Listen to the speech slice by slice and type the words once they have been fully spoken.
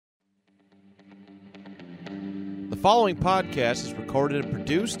The following podcast is recorded and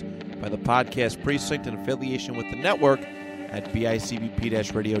produced by the Podcast Precinct in affiliation with the network at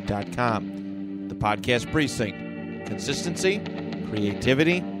bicbp-radio.com. The Podcast Precinct. Consistency,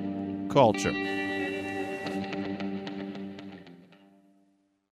 creativity, culture.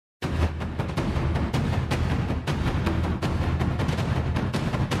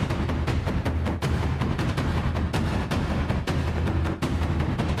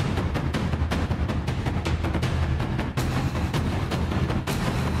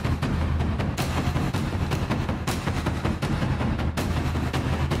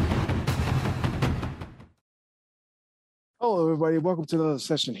 Hello, everybody. Welcome to another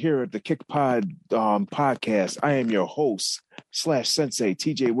session here at the Kick Pod podcast. I am your host / sensei,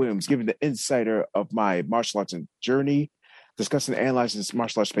 TJ Williams, giving the insider of my martial arts journey, discussing and analyzing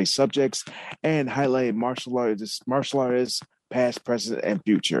martial arts-based subjects, and highlighting martial artists, past, present, and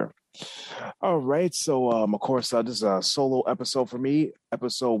future. All right. So, of course, this is a solo episode for me,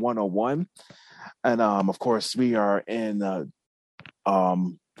 episode 101. And, of course, we are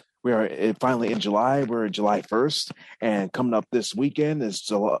finally in July. We're July 1st, and coming up this weekend is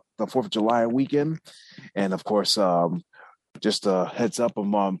the 4th of July weekend. And of course, just a heads up,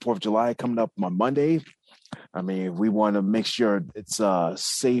 on 4th of July coming up on Monday. I mean, we want to make sure it's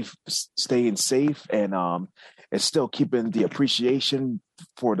safe, staying safe, and it's still keeping the appreciation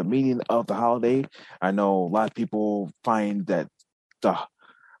for the meaning of the holiday. I know a lot of people find that the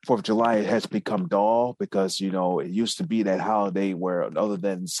 4th of July has become dull because, you know, it used to be that holiday where, other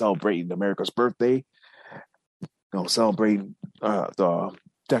than celebrating America's birthday, you know, celebrating the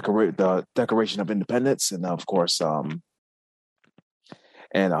Declaration of Independence, and of course, you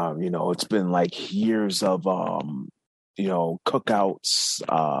know, it's been like years of you know, cookouts,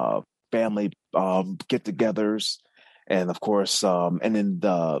 family get-togethers, and of course, and then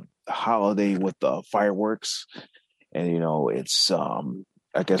the holiday with the fireworks, and you know, it's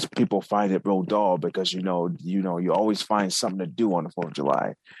I guess people find it real dull because, you know, you always find something to do on the 4th of July.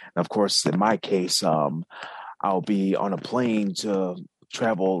 And of course, in my case, I'll be on a plane to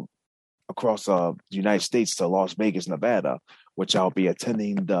travel across the United States to Las Vegas, Nevada, which I'll be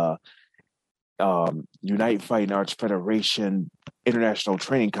attending the United Fighting Arts Federation International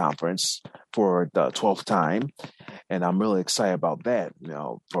Training Conference for the 12th time. And I'm really excited about that. You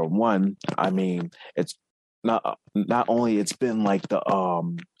know, for one, I mean, it's not only it's been like the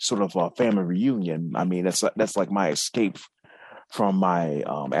sort of a family reunion. I mean, that's like my escape from my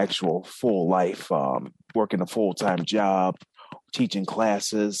actual full life, working a full-time job, teaching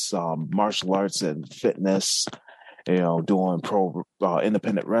classes, martial arts and fitness, you know, doing pro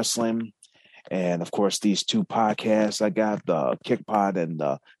independent wrestling, and of course these two podcasts I got, the Kick Pod and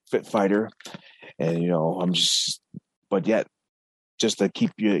the Fit Fighter, and you know, just to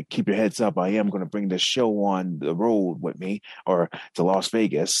keep your heads up, I am going to bring this show on the road with me, or to Las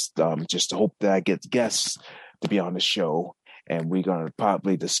Vegas, just to hope that I get guests to be on the show. And we're going to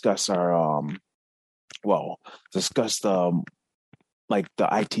probably discuss our, like the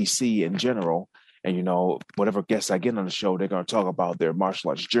ITC in general. And, you know, whatever guests I get on the show, they're going to talk about their martial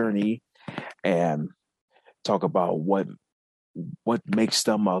arts journey and talk about what makes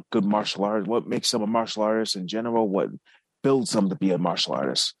them a good martial artist, what makes them a martial artist in general, what builds them to be a martial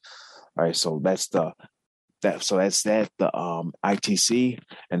artist. All right, so that's the ITC,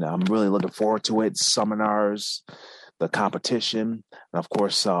 and I'm really looking forward to it. Seminars, the competition, and of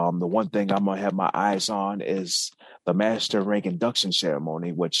course, the one thing I'm gonna have my eyes on is the master rank induction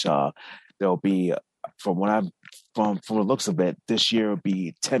ceremony, which there'll be, from the looks of it, this year will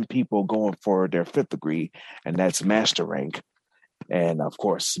be 10 people going for their 5th degree, and that's master rank. And of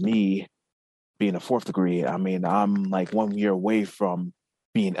course, me being a 4th degree, I mean, I'm like 1 year away from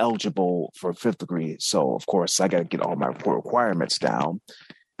being eligible for 5th degree. So, of course, I got to get all my requirements down.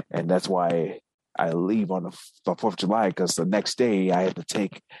 And that's why I leave on the 4th of July, because the next day I have to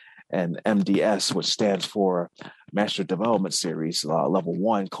take an MDS, which stands for Master Development Series, level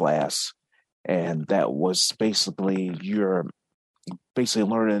 1 class. And that was basically, you're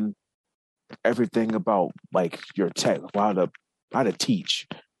basically learning everything about like your tech, how to teach.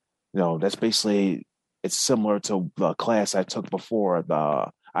 You know, that's basically, it's similar to the class I took before,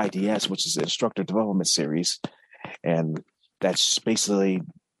 the IDS, which is the Instructor Development Series. And that's basically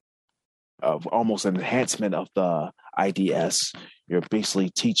almost an enhancement of the IDS. You're basically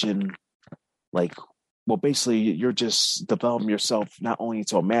teaching, like, well, basically, you're just developing yourself not only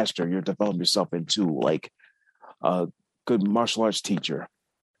into a master, you're developing yourself into, like, a good martial arts teacher.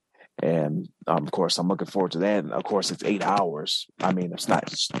 And of course, I'm looking forward to that. And of course, it's 8 hours. I mean, it's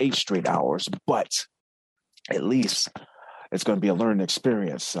not 8 straight hours, but at least it's going to be a learning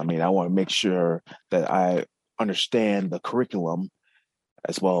experience. I mean, I want to make sure that I understand the curriculum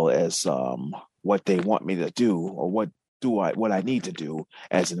as well as what they want me to do or what I need to do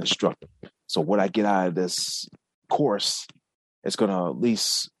as an instructor. So what I get out of this course is going to at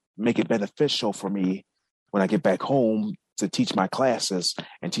least make it beneficial for me when I get back home to teach my classes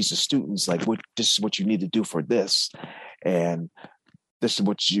and teach the students like this is what you need to do for this, and this is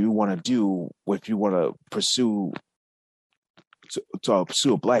what you want to do if you want to pursue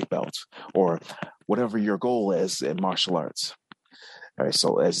a black belt or whatever your goal is in martial arts. All right,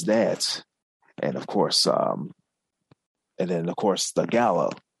 so as that, and of course, the gala,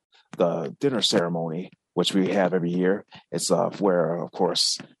 the dinner ceremony, which we have every year. It's where, of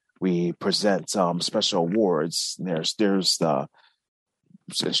course, we present special awards. There's the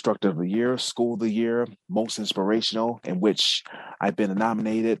instructor of the year, school of the year, most inspirational, in which I've been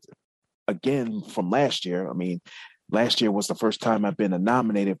nominated again from last year. I mean, last year was the first time I've been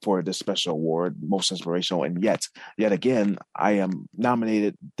nominated for this special award, most inspirational, and yet again, I am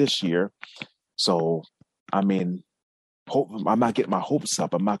nominated this year. So, I mean, I'm not getting my hopes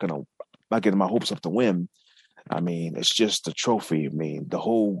up. I'm not getting my hopes up to win. I mean, it's just a trophy. I mean, the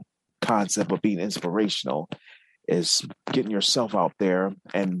whole concept of being inspirational is getting yourself out there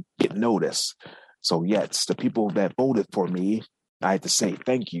and getting noticed. So, yes, the people that voted for me, I had to say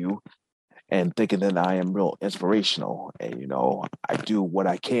thank you, and thinking that I am real inspirational. And, I do what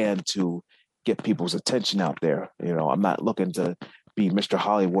I can to get people's attention out there. I'm not looking to be Mr.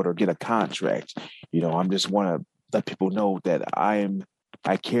 Hollywood or get a contract. I'm just want to let people know that I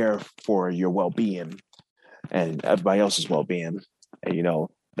care for your well-being and everybody else's well-being. And,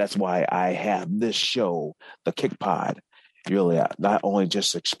 that's why I have this show, The Kick Pod, really not only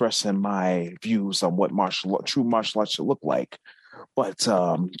just expressing my views on what true martial arts should look like, but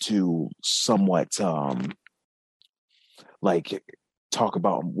to somewhat like talk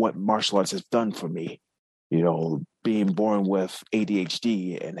about what martial arts has done for me. Being born with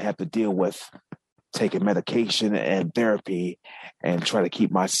ADHD and have to deal with taking medication and therapy and try to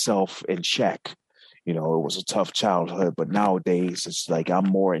keep myself in check. It was a tough childhood, but nowadays it's like I'm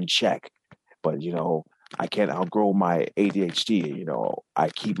more in check. But, I can't outgrow my ADHD. I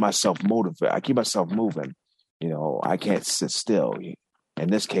keep myself motivated. I keep myself moving. I can't sit still. In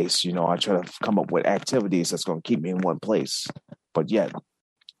this case, I try to come up with activities that's going to keep me in one place. But yet,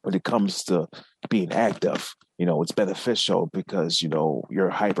 when it comes to being active, it's beneficial because,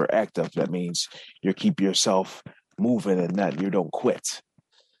 you're hyperactive. That means you keep yourself moving and that you don't quit.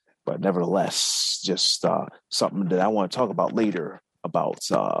 But nevertheless, just something that I want to talk about later about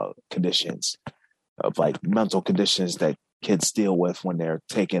conditions of like mental conditions that kids deal with when they're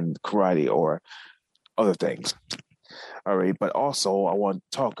taking karate or other things. All right. But also I want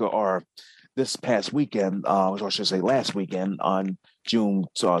to talk this past weekend, or I should say last weekend on June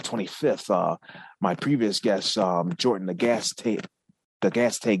 25th, my previous guest, Jordan the Gas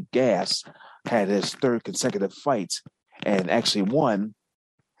Tank Gas, had his third consecutive fight and actually won.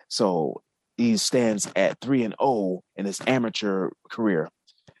 So he stands at 3-0 in his amateur career,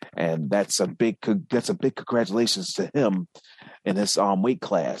 and that's a big congratulations to him in his weight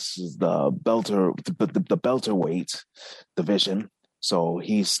class, the belter weight division. So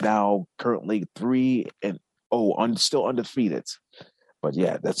he's now currently 3-0, still undefeated. But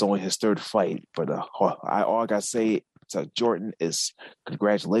yeah, that's only his third fight. But all I gotta say to Jordan is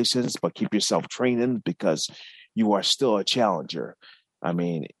congratulations, but keep yourself training because you are still a challenger. I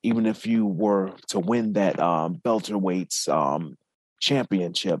mean, even if you were to win that welterweights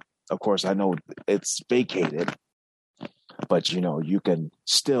championship, of course, I know it's vacated, but you can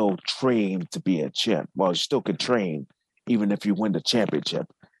still train to be a champ. Well, you still can train even if you win the championship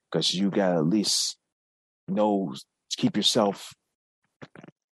because you got to at least keep yourself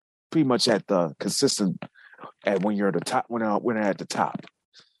pretty much at the consistent at when you're at the top, when they're at the top.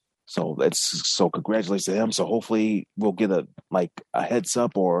 So congratulations to him. So hopefully we'll get a heads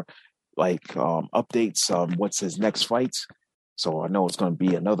up or updates on what's his next fight. So I know it's going to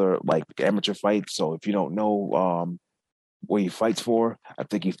be another amateur fight. So if you don't know what he fights for, I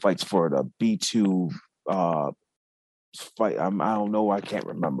think he fights for the B2 fight. I don't know. I can't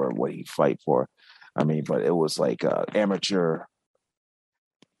remember what he fight for. I mean, but it was amateur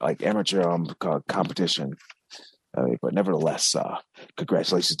competition. But nevertheless,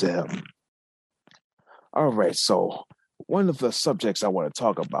 congratulations to him. All right, so one of the subjects I want to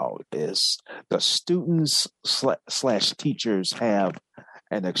talk about is the students / teachers have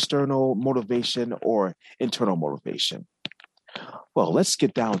an external motivation or internal motivation. Well, let's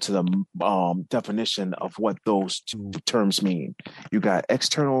get down to the definition of what those two terms mean. You got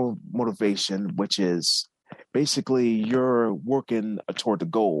external motivation, which is basically you're working toward the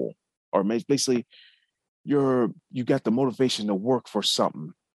goal, or basically you got the motivation to work for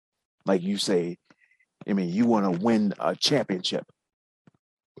something. Like you say, I mean, you want to win a championship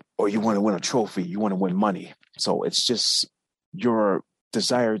or you want to win a trophy, you want to win money. So it's just your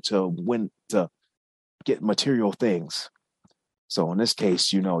desire to win, to get material things. So in this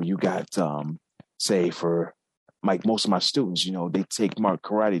case, you got, say for like most of my students, they take Mark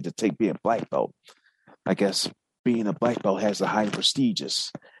Karate to be a black belt. I guess being a black belt has a high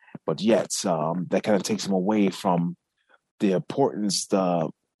prestigious, but yet that kind of takes them away from the importance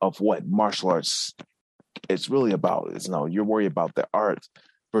of what martial arts it's really about. You're worried about the art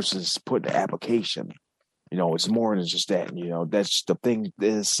versus putting the application. It's more than just that. That's the thing.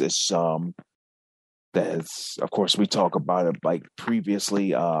 That's of course we talk about it like previously.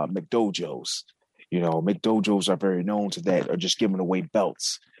 McDojos, McDojos are very known to that, or just giving away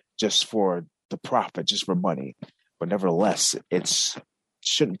belts just for the profit, just for money. But nevertheless,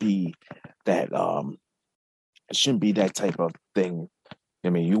 shouldn't be that. It shouldn't be that type of thing. I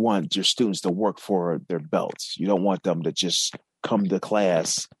mean, you want your students to work for their belts. You don't want them to just come to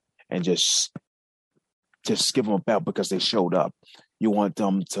class and just give them a belt because they showed up. You want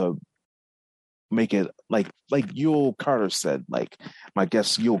them to make it like Yul Carter said, like my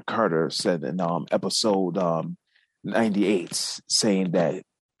guest Yul Carter said in episode 98, saying that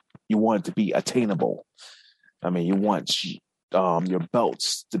you want it to be attainable. I mean, you want your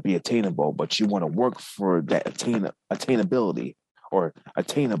belts to be attainable, but you want to work for that attainability or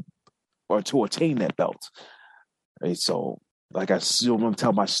to attain that belt. Right? So, like I still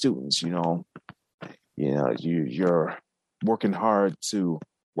tell my students, you're working hard to,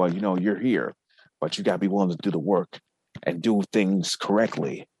 you're here, but you got to be willing to do the work and do things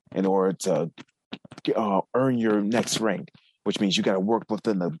correctly in order to earn your next rank, which means you got to work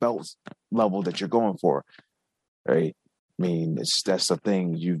within the belt level that you're going for, right? I mean, that's the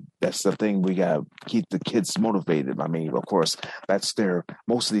thing. We got to keep the kids motivated. I mean, of course,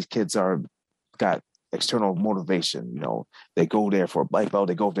 most of these kids got external motivation. They go there for a black belt.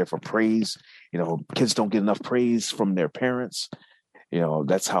 They go there for praise. Kids don't get enough praise from their parents.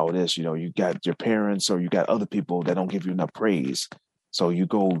 That's how it is. You got your parents or you got other people that don't give you enough praise. So you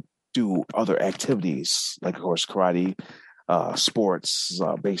go do other activities, like, of course, karate, sports,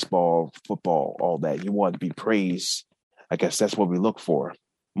 baseball, football, all that. You want to be praised. I guess that's what we look for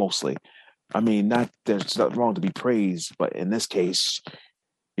mostly. I mean, there's nothing wrong to be praised, but in this case,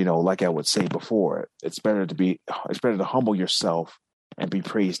 like I would say before, it's better to humble yourself and be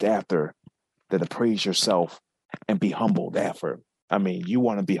praised after than to praise yourself and be humbled after. I mean, you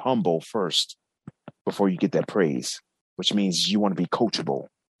want to be humble first before you get that praise, which means you want to be coachable.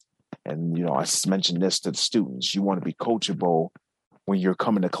 And, I mentioned this to the students. You want to be coachable when you're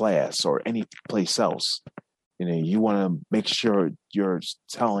coming to class or any place else. You want to make sure you're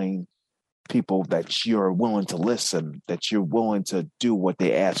telling people that you're willing to listen, that you're willing to do what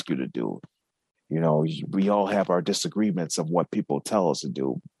they ask you to do. We all have our disagreements of what people tell us to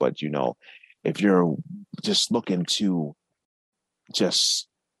do. But, if you're just looking to just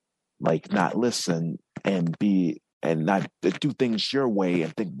like not listen and not do things your way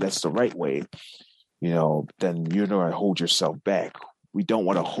and think that's the right way, then you're going to hold yourself back. I don't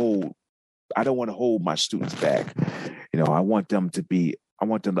want to hold my students back. I want them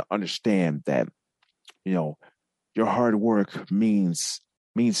to understand that, your hard work means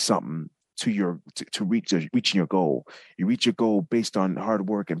something to reaching your goal. You reach your goal based on hard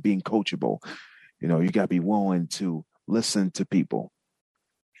work and being coachable. You got to be willing to listen to people,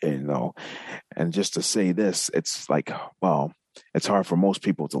 and just to say this, it's like, well, it's hard for most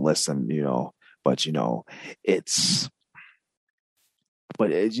people to listen, but it's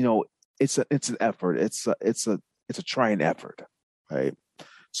an effort. It's a trying effort, right?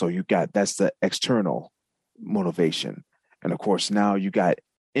 So that's the external motivation, and of course now you got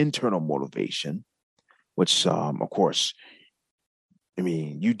internal motivation, which of course, I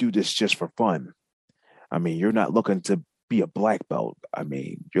mean, you do this just for fun. I mean, you're not looking to be a black belt. I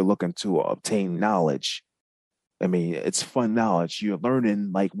mean, you're looking to obtain knowledge. I mean, it's fun knowledge. You're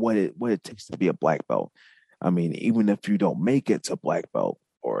learning like what it takes to be a black belt. I mean, even if you don't make it to black belt,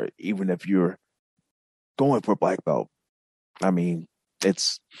 or even if you're going for black belt, I mean,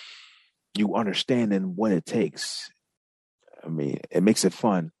 it's you understanding what it takes. I mean, it makes it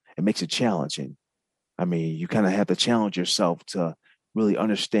fun. It makes it challenging. I mean, you kind of have to challenge yourself to really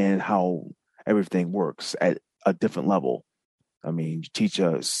understand how everything works at a different level. I mean, you teach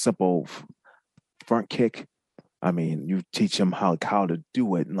a simple front kick. I mean, you teach them how to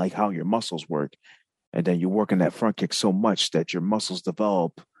do it and like how your muscles work. And then you're working that front kick so much that your muscles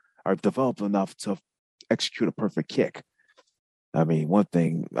are developed enough to execute a perfect kick. I mean,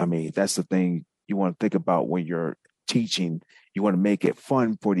 that's the thing you want to think about when you're teaching. You want to make it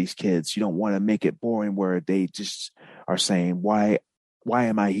fun for these kids. You don't want to make it boring where they just are saying, why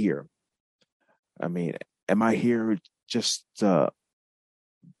am I here? I mean, am I here just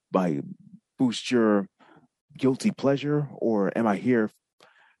by boost your guilty pleasure, or am I here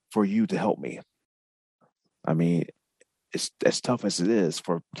for you to help me? I mean, it's as tough as it is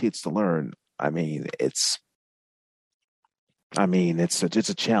for kids to learn. It's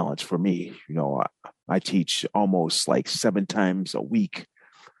a challenge for me. I teach almost like 7 times a week.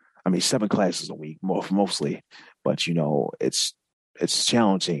 I mean, 7 classes a week, mostly, but it's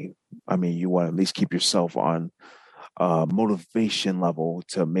challenging. I mean, you want to at least keep yourself on motivation level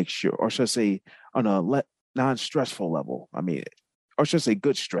to make sure, or should I say, on a non-stressful level. I mean, or should I say,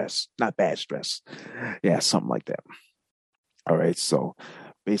 good stress, not bad stress. Yeah, something like that. All right, so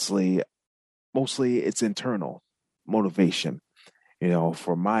basically, mostly it's internal motivation.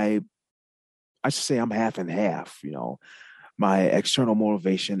 For I should say I'm half and half. My external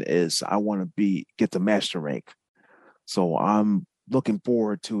motivation is I want to get the master rank. So I'm looking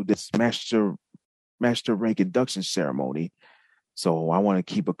forward to this master rank induction ceremony. So I want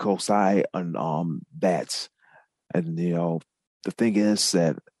to keep a close eye on that. And the thing is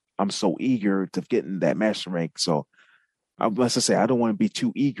that I'm so eager to getting that master rank. So let's just say I don't want to be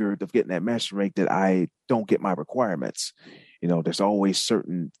too eager to getting that master rank that I don't get my requirements. There's always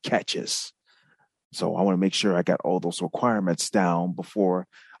certain catches. So I want to make sure I got all those requirements down before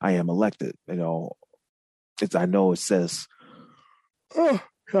I am elected. I know it says, oh,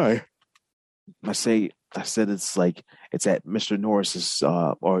 sorry. I said it's at Mr. Norris's,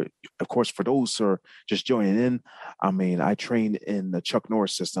 or of course for those who are just joining in. I mean, I train in the Chuck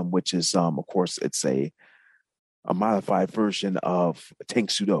Norris system, which is of course it's a modified version of Tang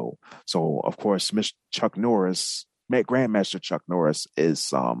Soo Do. So of course, Mr. Chuck Norris, Grandmaster Chuck Norris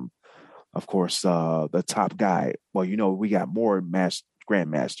is of course the top guy. Well, we got more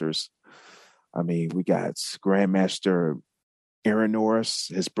grandmasters. I mean, we got Grandmaster Aaron Norris,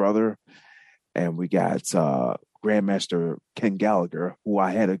 his brother, and we got Grandmaster Ken Gallagher, who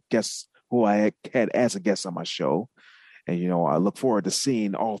I had as a guest on my show. And I look forward to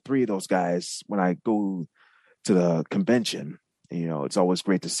seeing all three of those guys when I go to the convention. It's always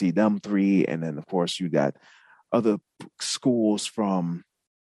great to see them three, and then of course you got other schools from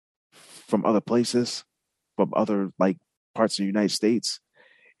other places, from other like parts of the United States.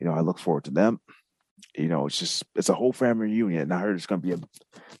 I look forward to them. It's a whole family reunion, and I heard it's going to be a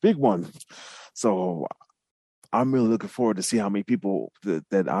big one. So I'm really looking forward to see how many people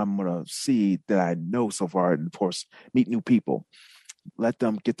that I'm going to see that I know so far, and of course meet new people. Let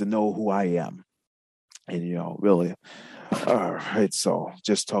them get to know who I am, and really. All right, so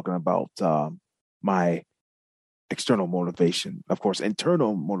just talking about my external motivation. Of course,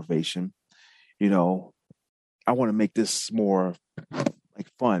 internal motivation. I want to make this more like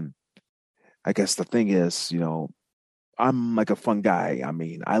fun. I guess the thing is, I'm like a fun guy. I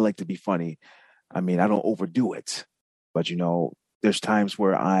mean, I like to be funny. I mean, I don't overdo it, but there's times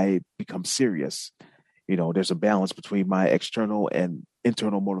where I become serious. There's a balance between my external and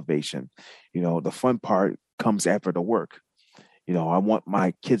internal motivation. The fun part comes after the work. I want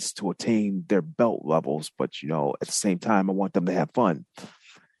my kids to attain their belt levels, but at the same time, I want them to have fun.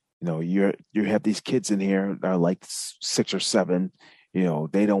 You have these kids in here that are like 6 or 7.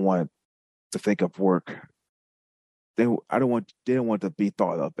 They don't want to think of work. They don't want to be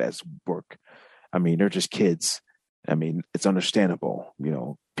thought of as work. I mean, they're just kids. I mean, it's understandable.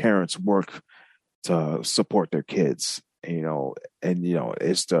 Parents work to support their kids.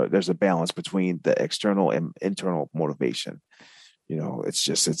 There's a balance between the external and internal motivation.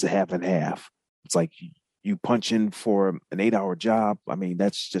 It's a half and half. It's like you punch in for an 8-hour job. I mean,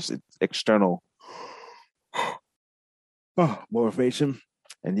 that's just external motivation,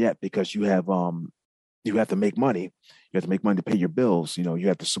 and yet because you have to make money, you have to make money to pay your bills. You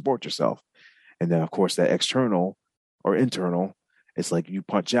have to support yourself, and then of course that external or internal, it's like you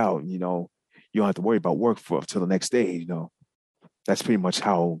punch out. You don't have to worry about work till the next day. That's pretty much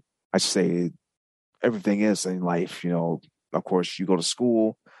how I say everything is in life. Of course, you go to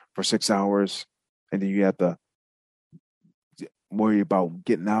school for 6 hours, and then you have to worry about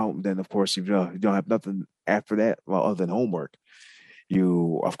getting out. And then, of course, you don't have nothing after that, well, other than homework.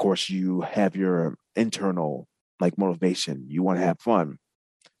 You have your internal like motivation. You want to have fun.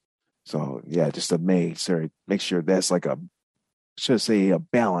 So yeah, just to make sure that's like a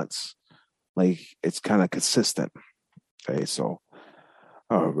balance. Like it's kind of consistent. Okay, so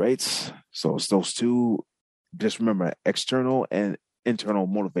all right. So it's those two. Just remember external and internal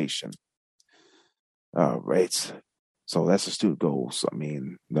motivation. All right. So that's the student goals. I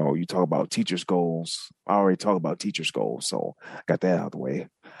mean, no, you talk about teachers' goals. I already talked about teachers' goals, so got that out of the way.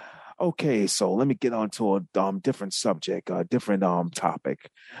 Okay, so let me get on to a different subject, a different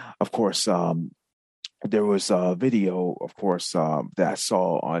topic. Of course, there was a video, of course, that I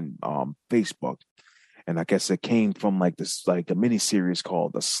saw on Facebook, and I guess it came from like this, like a mini series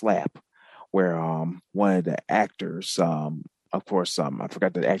called The Slap, where one of the actors, of course, I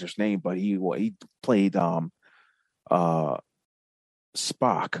forgot the actor's name, but he played uh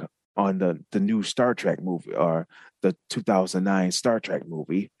Spock on the new Star Trek movie, or the 2009 Star Trek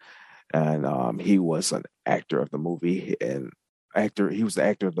movie, and he was an actor of the movie, and actor he was the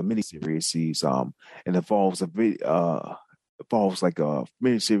actor of the miniseries. He's it involves like a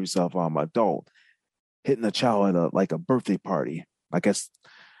miniseries of adult hitting a child at a birthday party. I guess,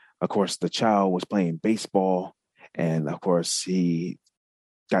 of course, the child was playing baseball, and of course he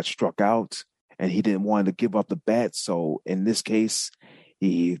got struck out, and he didn't want to give up the bat. So in this case,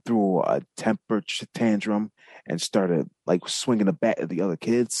 he threw a temper tantrum and started like swinging the bat at the other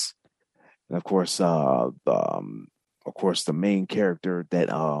kids. And of course, the main character that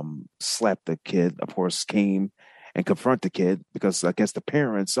slapped the kid, of course, came and confronted the kid, because I guess the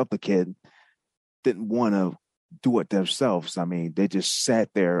parents of the kid didn't want to do it themselves. I mean, they just sat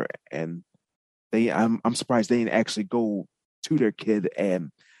there, and I'm surprised they didn't actually go to their kid and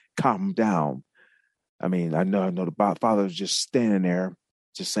calm him down. I mean, I know the father was just standing there,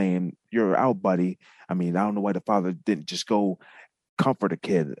 just saying, "You're out, buddy." I mean, I don't know why the father didn't just go comfort a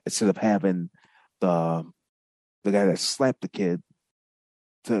kid instead of having the the guy that slapped the kid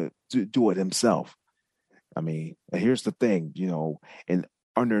to do it himself. I mean, here's the thing, and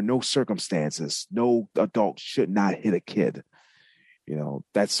under no circumstances, no adult should not hit a kid.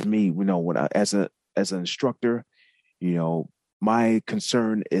 That's me. When as an instructor, you know, my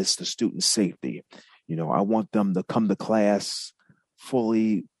concern is the student safety. I want them to come to class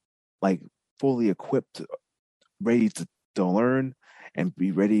fully, like fully equipped, ready to learn and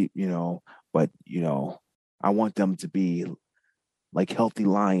be ready, but I want them to be like healthy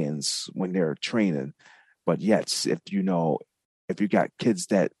lions when they're training. But yet, if you got kids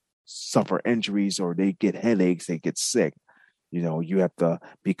that suffer injuries or they get headaches, they get sick, you have to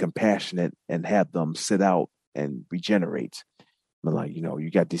be compassionate and have them sit out and regenerate. But like,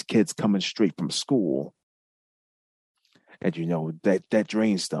 you got these kids coming straight from school, and that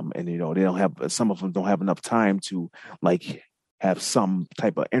drains them, and they don't have, some of them don't have enough time to like have some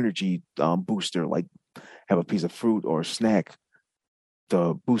type of energy booster, like have a piece of fruit or snack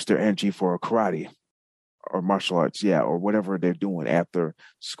to boost their energy for karate or martial arts, yeah, or whatever they're doing after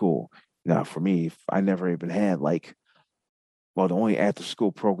school. Now, for me, I never even had like, well, the only after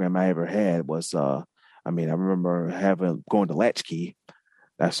school program I ever had was, I mean, I remember going to Latchkey.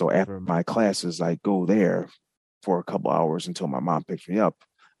 So after my classes, I go there for a couple hours until my mom picks me up.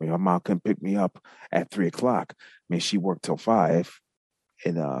 I mean, my mom couldn't pick me up at 3 o'clock. I mean, she worked till 5,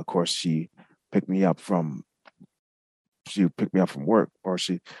 and of course, picked me up from she would pick me up from work, or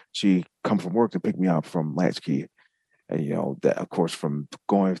she come from work to pick me up from Latchkey. And that, of course, from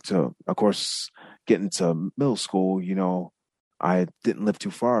going to, of course, getting to middle school, I didn't live too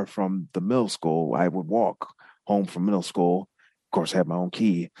far from the middle school. I would walk home from middle school, of course, have my own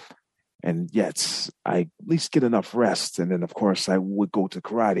key, and yet I at least get enough rest. And then, of course, I would go to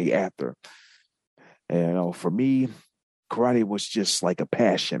karate after. And, for me, karate was just like a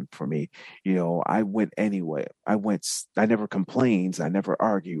passion for me. I went anyway. I never complained. I never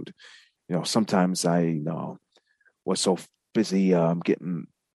argued. Sometimes I was so busy getting,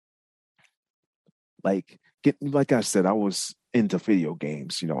 like I said, I was into video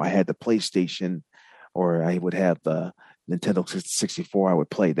games. I had the PlayStation, or I would have the Nintendo 64. I would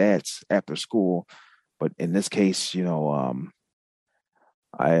play that after school. But in this case, I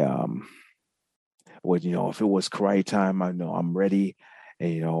would, if it was karate time, I know I'm ready,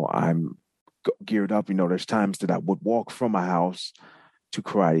 and I'm geared up. There's times that I would walk from my house to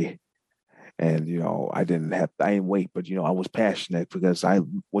karate, and I didn't wait, but I was passionate because I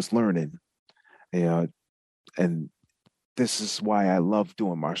was learning, and this is why I love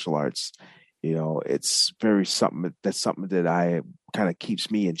doing martial arts. It's something that I kind of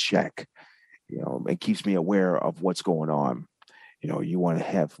keeps me in check, and keeps me aware of what's going on. You want to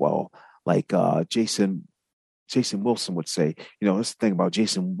have, well, like Jason Wilson would say, that's the thing about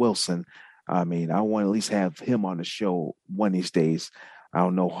Jason Wilson. I mean, I want to at least have him on the show one of these days. I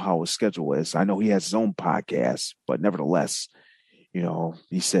don't know how his schedule is. I know he has his own podcast, but nevertheless,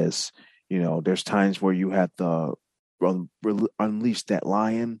 he says, there's times where you have to unleash that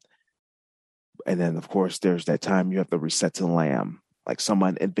lion. And then, of course, there's that time you have to reset to the lamb. Like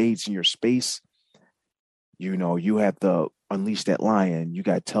someone invades in your space, you have to unleash that lion. You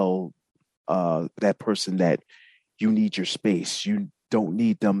got to tell that person that you need your space. You don't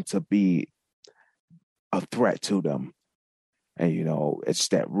need them to be a threat to them. And it's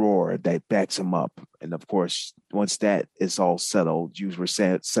that roar that backs them up. And of course, once that is all settled, you were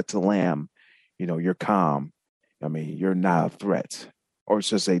set to lamb. You're calm. I mean, you're not a threat, or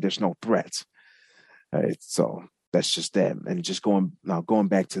should I say, there's no threat. All right, so that's just that. And just going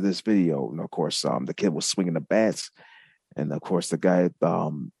back to this video, of course, the kid was swinging the bats, and of course, the guy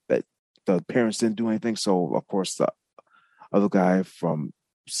that the parents didn't do anything. So of course, the other guy from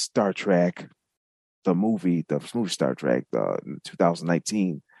Star Trek, the movie Star Trek, the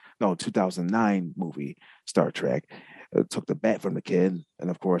 2009 movie Star Trek, took the bat from the kid, and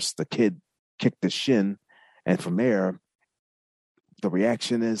of course, the kid kicked the shin, and from there, the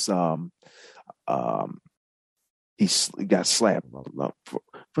reaction is he got slapped. Let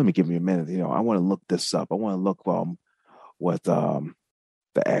me give me a minute. I want to look this up. I want to look what the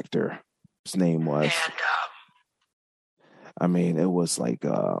actor's name was. I mean, it was like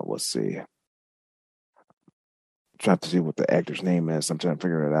let's see. Trying to see what the actor's name is. I'm trying to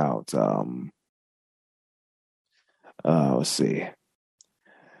figure it out. Let's see.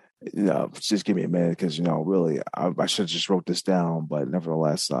 Just give me a minute because really, I should have just wrote this down, but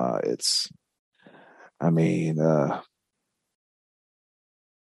nevertheless, it's. I mean,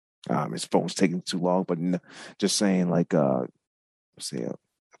 his phone's taking too long, but just saying, like, let's see. I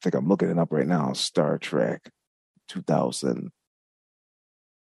think I'm looking it up right now. Star Trek 2000.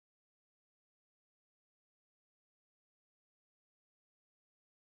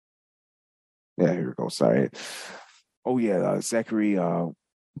 Yeah, here we go. Sorry. Oh yeah, Zachary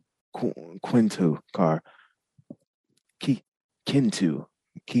Quinto car Kintu.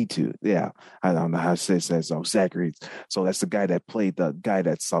 Kitu, yeah, I don't know how to say it. Says Zachary. So that's the guy that played the guy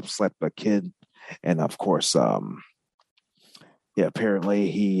that slept the kid, and of course, yeah,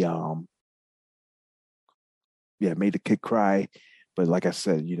 apparently he, yeah, made the kid cry. But like I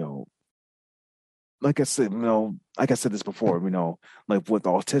said, like I said, like I said this before, like with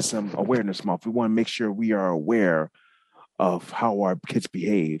Autism Awareness Month, we want to make sure we are aware of how our kids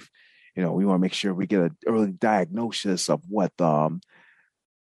behave. We want to make sure we get an early diagnosis of what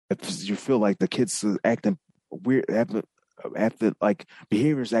if you feel like the kids are acting weird, after like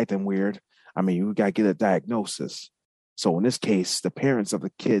behaviors acting weird. I mean, you gotta get a diagnosis. So in this case, the parents of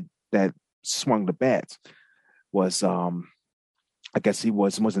the kid that swung the bat was, I guess he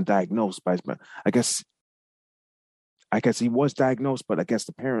wasn't diagnosed by his, I guess he was diagnosed, but I guess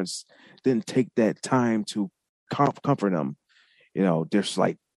the parents didn't take that time to comfort him. There's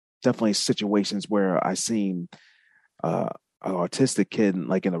like definitely situations where I seen an autistic kid,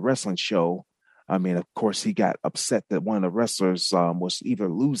 like in a wrestling show. I mean, of course, he got upset that one of the wrestlers was either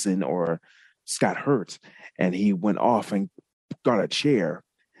losing or got hurt, and he went off and got a chair.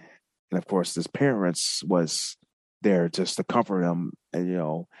 And of course, his parents was there just to comfort him.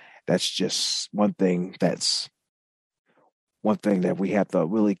 And that's just one thing. That's one thing that we have to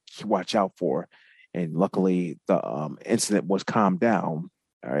really watch out for. And luckily, the incident was calmed down.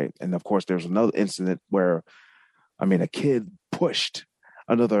 All right, and of course, there's another incident where, I mean, a kid pushed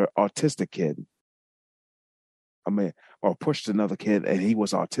another autistic kid. Or pushed another kid, and he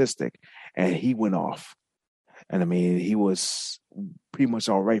was autistic, and he went off. And I mean, he was pretty much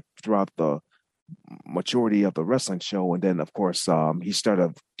all right throughout the majority of the wrestling show. And then, of course, he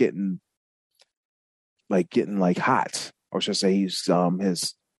started getting hot, or should I say, his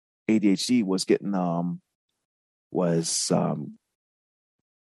ADHD was getting let's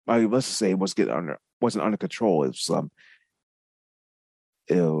say it wasn't under control. It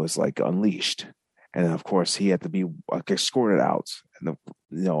was like unleashed, and of course he had to be escorted out. And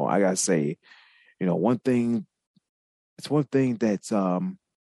I gotta say, one thing. It's one thing that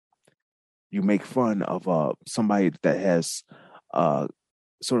you make fun of somebody that has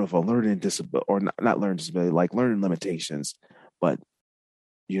sort of a learning disability, or not learning disability, like learning limitations. But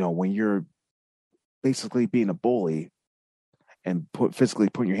when you're basically being a bully and physically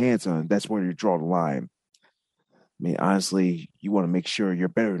putting your hands on, that's where you draw the line. I mean, honestly, you want to make sure you're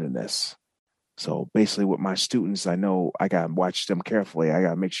better than this. So basically, with my students, I know I got to watch them carefully. I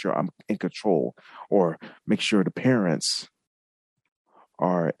got to make sure I'm in control, or make sure the parents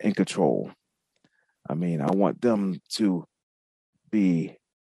are in control. I mean, I want them to be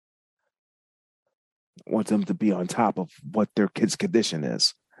on top of what their kid's condition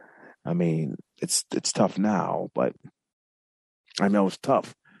is. I mean, it's tough now, but I know it's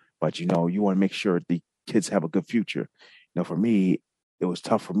tough. But you want to make sure the kids have a good future. For me, it was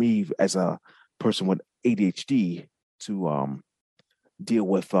tough for me as a person with ADHD to deal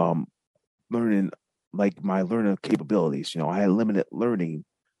with learning like my learning capabilities. I had limited learning.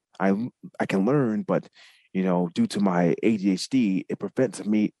 I I can learn, but due to my ADHD, it prevents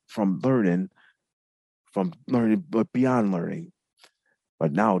me from learning, but beyond learning.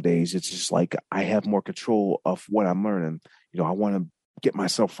 But nowadays, it's just like I have more control of what I'm learning. I want to get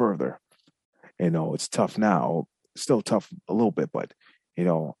myself further. It's tough now, still tough a little bit, but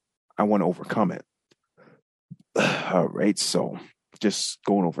I want to overcome it. All right, so just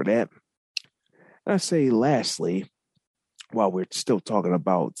going over that. And I say, lastly, while we're still talking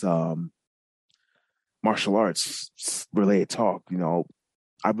about martial arts related talk,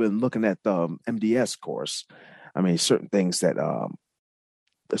 I've been looking at the MDS course. I mean, a certain thing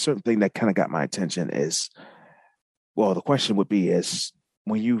that kind of got my attention is, well, the question would be is,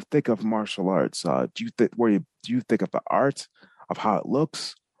 when you think of martial arts, do you think of the art of how it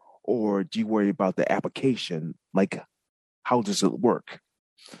looks, or do you worry about the application? Like, how does it work?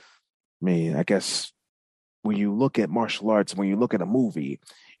 I mean, I guess when you look at martial arts, when you look at a movie,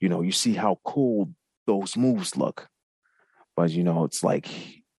 you see how cool those moves look. But it's like,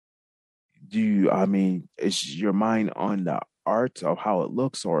 I mean, is your mind on the art of how it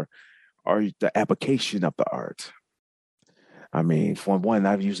looks, or the application of the art? I mean, for one,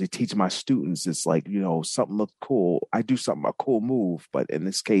 I usually teach my students, it's like, something look cool. I do something, a cool move, but in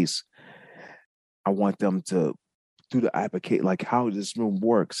this case, I want them to do the applicate, like how this move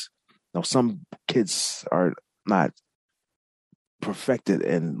works. Now, some kids are not perfected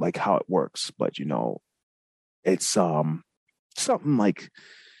in like how it works, but it's something like,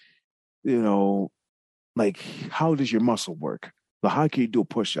 you know, like how does your muscle work? But how can you do a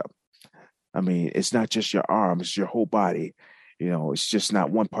push up? I mean, it's not just your arm, it's your whole body. It's just not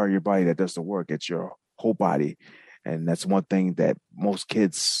one part of your body that does the work, it's your whole body. And that's one thing that most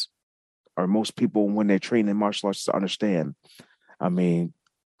kids or most people, when they're trained in martial arts, to understand. I mean,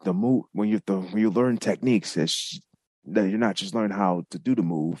 the move when you learn techniques, it's that you're not just learning how to do the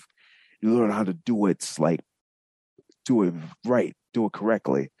move, you learn how to do it, like do it right, do it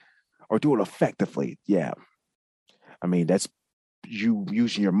correctly, or do it effectively. Yeah, I mean that's you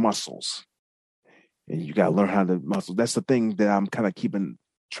using your muscles, and you got to learn how to muscle. That's the thing that I'm kind of keeping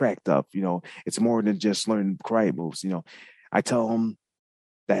track of. It's more than just learning karate moves. I tell them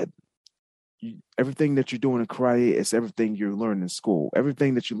that everything that you're doing in karate is everything you learn in school.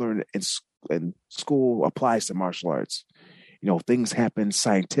 Everything that you learn in school applies to martial arts. Things happen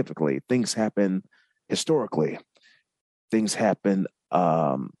scientifically. Things happen historically. Things happen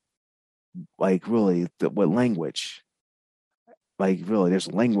like really with language. Like really,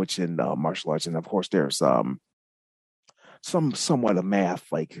 there's language in martial arts, and of course, there's somewhat of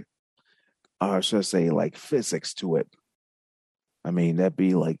math, like should I say, like physics to it. I mean, that'd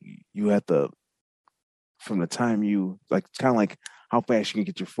be like you have to from the time you like kind of like how fast you can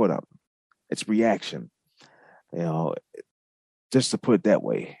get your foot up. It's reaction, you know, just to put it that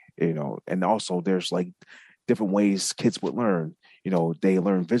way, and also there's like different ways kids would learn. They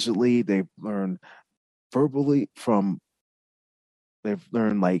learn visually, they learn verbally they've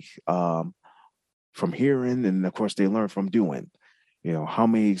learned like from hearing, and of course they learn from doing. How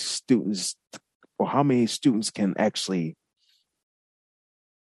many students or how many students can actually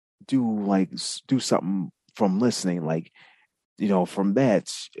do something from listening, like from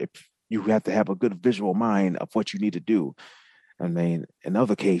that, if you have to have a good visual mind of what you need to do. I mean, in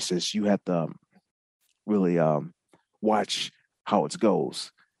other cases you have to really watch how it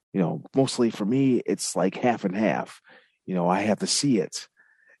goes. Mostly for me it's like half and half. I have to see it,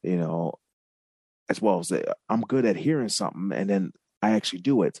 you know as well as I'm good at hearing something and then I actually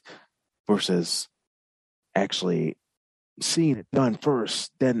do it, versus actually seeing it done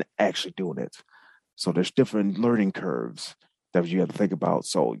first, then actually doing it. So there's different learning curves that you have to think about.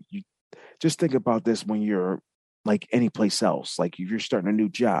 So you just think about this when you're like any place else, like if you're starting a new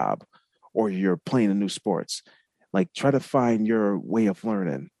job or you're playing a new sports, like try to find your way of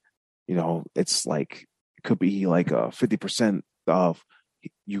learning. It's like it could be like a 50% of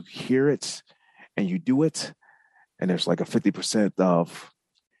you hear it and you do it, and there's like a 50% of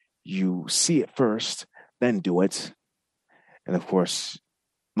you see it first, then do it. And of course,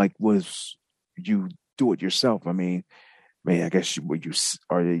 like was you do it yourself. I mean, I guess you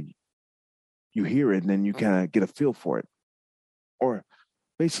hear it and then you kind of get a feel for it, or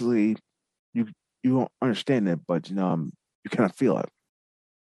basically you you don't understand it, but you kind of feel it,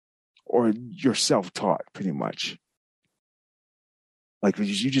 or you're self taught pretty much. Like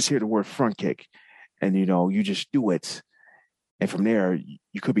you just hear the word front kick, and you just do it, and from there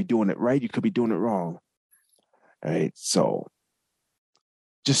you could be doing it right, you could be doing it wrong. All right, so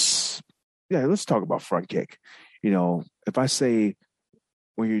just yeah, let's talk about front kick. If I say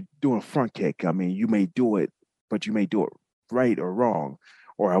when you're doing a front kick, I mean, you may do it, but you may do it right or wrong.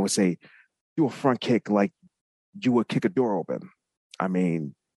 Or I would say, do a front kick like you would kick a door open. I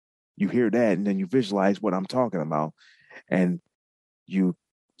mean, you hear that and then you visualize what I'm talking about, and you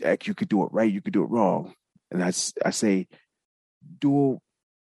you could do it right, you could do it wrong. And I say, do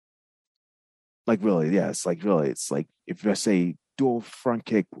like really, yes, like really, it's like if I say do a front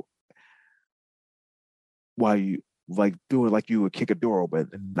kick while you like do it like you would kick a door open,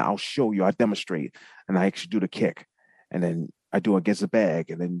 and I'll show you, I demonstrate, and I actually do the kick, and then I do it against the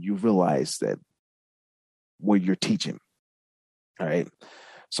bag, and then you realize that what you're teaching. All right.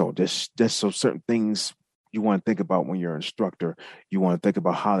 So there's so certain things you want to think about when you're an instructor. You want to think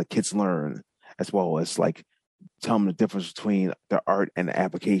about how the kids learn, as well as like tell them the difference between the art and the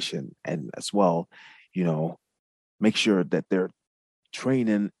application, and as well, you know, make sure that their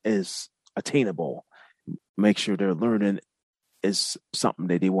training is attainable. Make sure their learning is something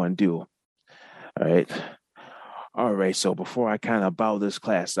that they want to do. All right. All right. So before I kind of bow this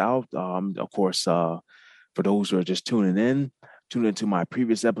class out, of course, for those who are just tuning in, tune into my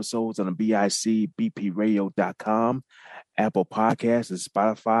previous episodes on the BICBPRadio.com, Apple Podcasts, and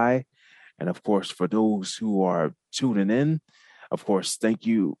Spotify. And of course, for those who are tuning in, of course, thank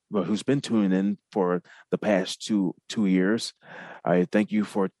you, who's been tuning in for the past two years. I thank you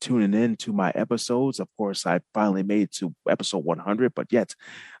for tuning in to my episodes. Of course, I finally made it to episode 100, but yet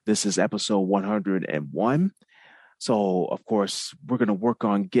this is episode 101. So, of course, we're going to work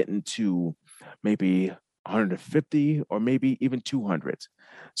on getting to maybe 150 or maybe even 200.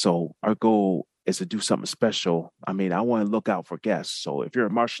 So our goal is to do something special. I mean, I want to look out for guests. So if you're a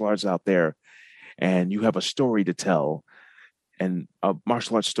martial arts out there and you have a story to tell, and a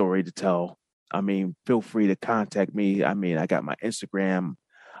martial arts story to tell, I mean, feel free to contact me. I mean, I got my Instagram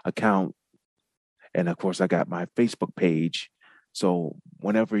account, and of course, I got my Facebook page. So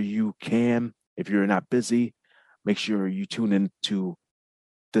whenever you can, if you're not busy, make sure you tune in to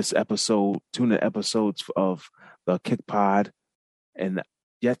this episode, tune in episodes of the Kick Pod. And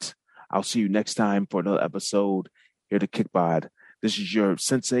yet, I'll see you next time for another episode here at the Kick Pod. This is your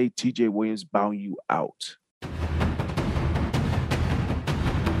sensei, TJ Williams, bowing you out.